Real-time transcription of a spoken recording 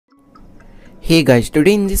Hey guys,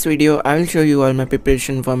 today in this video I will show you all my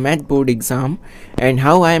preparation for math board exam and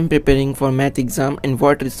how I am preparing for math exam and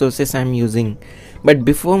what resources I am using. But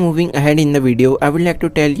before moving ahead in the video, I would like to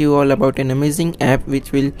tell you all about an amazing app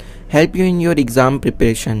which will help you in your exam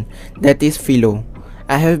preparation, that is FILO.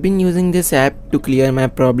 I have been using this app to clear my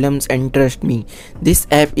problems, and trust me, this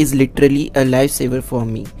app is literally a lifesaver for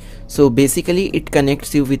me. So basically it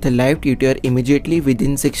connects you with a live tutor immediately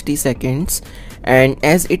within 60 seconds, and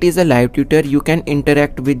as it is a live tutor you can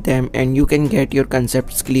interact with them and you can get your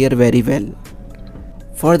concepts clear very well.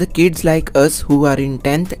 For the kids like us who are in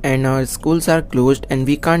 10th and our schools are closed and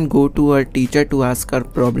we can't go to our teacher to ask our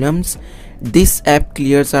problems, this app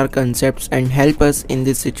clears our concepts and help us in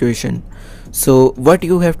this situation. So what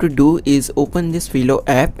you have to do is open this FILO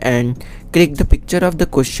app and click the picture of the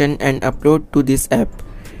question and upload to this app,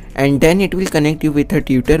 and then it will connect you with a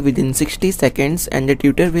tutor within 60 seconds and the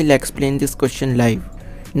tutor will explain this question live.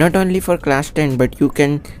 Not only for class 10, but you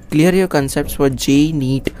can clear your concepts for JEE,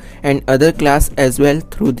 NEET and other class as well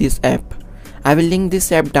through this app. I will link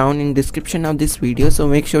this app down in description of this video, so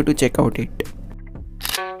make sure to check out it.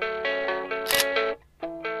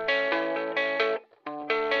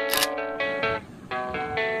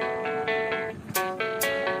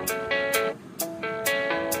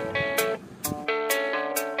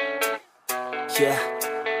 Yeah,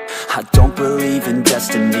 I don't believe in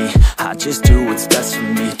destiny, I just do what's best for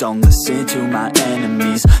me. Don't listen to my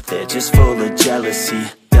enemies, they're just full of jealousy.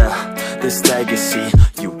 Yeah, this legacy,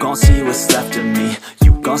 you gon' see what's left of me.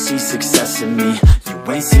 You gon' see success in me,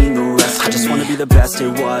 you ain't seen the rest of me. I just wanna be the best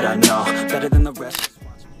at what I know, better than the rest.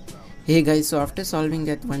 Hey guys, so after solving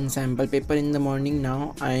that one sample paper in the morning,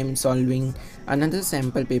 now I am solving another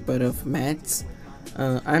sample paper of maths.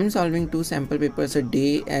 I'm solving 2 sample papers a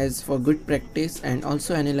day as for good practice, and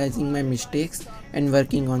also analyzing my mistakes and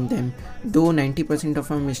working on them, though 90% of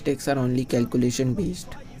my mistakes are only calculation based.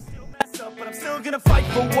 But I'm still gonna fight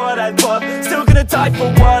for what I love, still gonna die for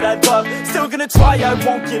what I love, still gonna try, I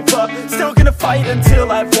won't give up, still gonna fight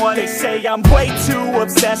until I've won. They say I'm way too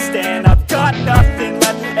obsessed and I've got nothing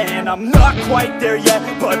left, and I'm not quite there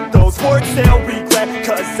yet, but those words they'll regret,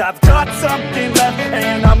 cause I've got something left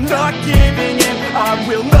and I'm not giving in. I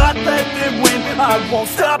will not let them win, I won't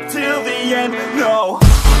stop till the end, no.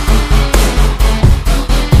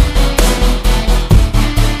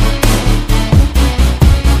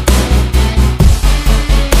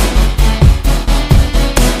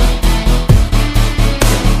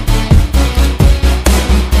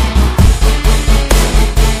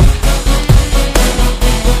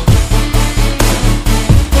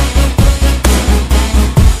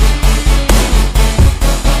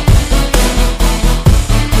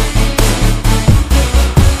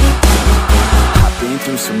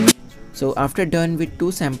 So after done with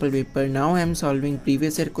 2 sample paper, now I am solving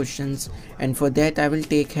previous year questions, and for that I will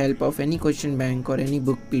take help of any question bank or any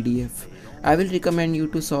book PDF. I will recommend you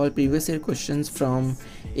to solve previous year questions from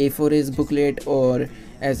A4's booklet, or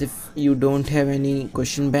as if you don't have any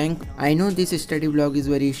question bank. I know this study vlog is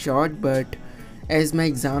very short, but as my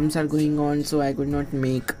exams are going on, so I could not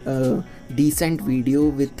make a decent video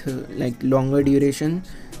with like longer duration,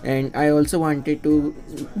 and I also wanted to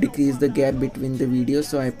decrease the gap between the videos,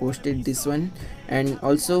 so I posted this one. And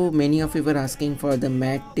also many of you were asking for the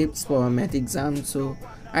math tips for math exam, so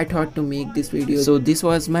I thought to make this video. So this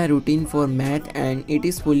was my routine for math, and it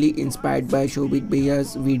is fully inspired by Shobit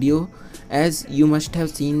Bhaiya's video, as you must have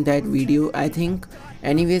seen that video, I think.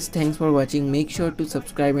 Anyways, thanks for watching. Make sure to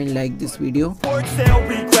subscribe and like this video. Words they'll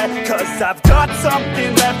regret, cause I've got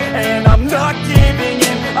something left and I'm not giving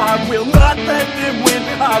in. I will not let them win,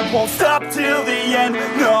 I won't stop till the end,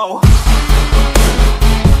 no.